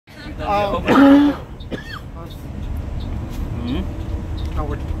No,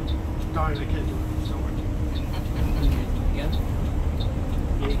 we're dying. I can't do it. So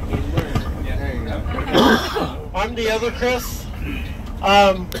I'm the other Chris.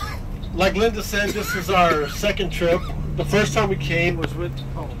 Like Linda said, this is our second trip. The first time we came was with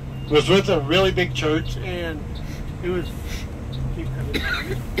a really big church, and it was. Keep coming out of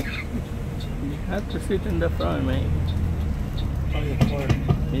me. You have to sit in the front, mate.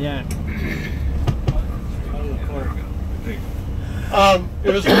 Yeah.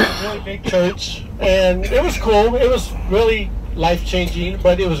 It was a really big church, and it was cool. It was really life-changing,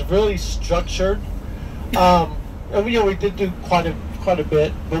 but it was really structured. And we did do quite a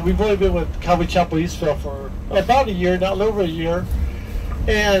bit, but we've only been with Calvary Chapel Eastville for about a year, not over a year.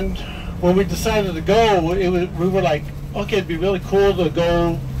 And when we decided to go, we were like, okay, it'd be really cool to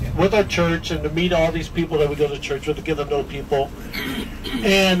go with our church and to meet all these people that we go to church with, to get to know people.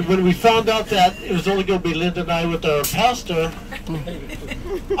 And when we found out that it was only going to be Linda and I with our pastor,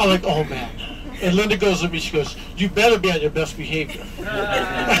 I'm like, oh man. And Linda goes to me, she goes, you better be on your best behavior.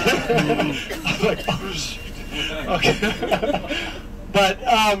 I'm like, oh shit. Okay. But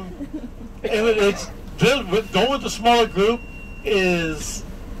it's going with a smaller group is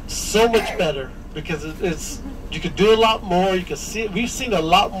so much better, because it's you can do a lot more. You can see, we've seen a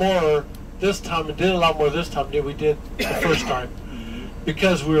lot more this time and did a lot more this time than we did the first time,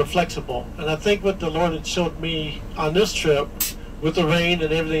 because we were flexible. And I think what the Lord had showed me on this trip with the rain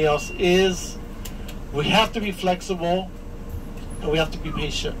and everything else is we have to be flexible and we have to be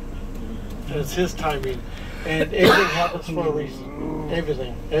patient. And it's His timing. And everything happens for a reason.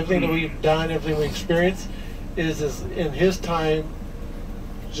 Everything that we've done, everything we experience is in His time.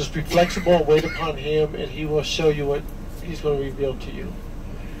 Just be flexible and wait upon Him, and He will show you what He's going to reveal to you.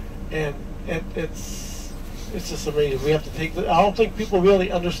 And it's just amazing. We have to take I don't think people really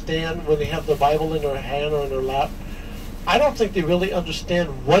understand when they have the Bible in their hand or in their lap. I don't think they really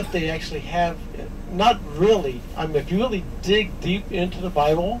understand what they actually have. Not really. I mean, if you really dig deep into the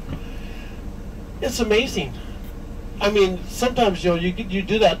Bible, it's amazing. I mean, sometimes you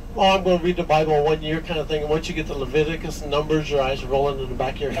do that. Oh, I'm going to read the Bible in 1 year kind of thing. And once you get to Leviticus and Numbers, your eyes are rolling in the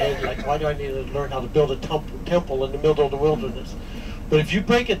back of your head. Like, why do I need to learn how to build a temple in the middle of the wilderness? But if you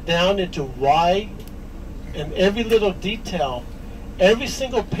break it down into why, and every little detail, every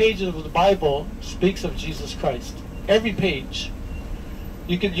single page of the Bible speaks of Jesus Christ. Every page.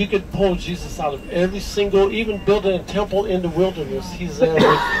 You could pull Jesus out of every single, even building a temple in the wilderness. He's there with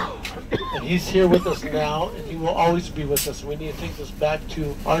you. And He's here with us now, and He will always be with us. We need to take this back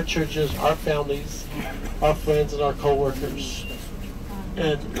to our churches, our families, our friends, and our co-workers.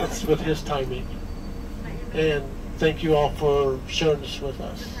 And it's with His timing. And thank you all for sharing this with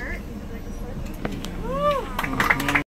us.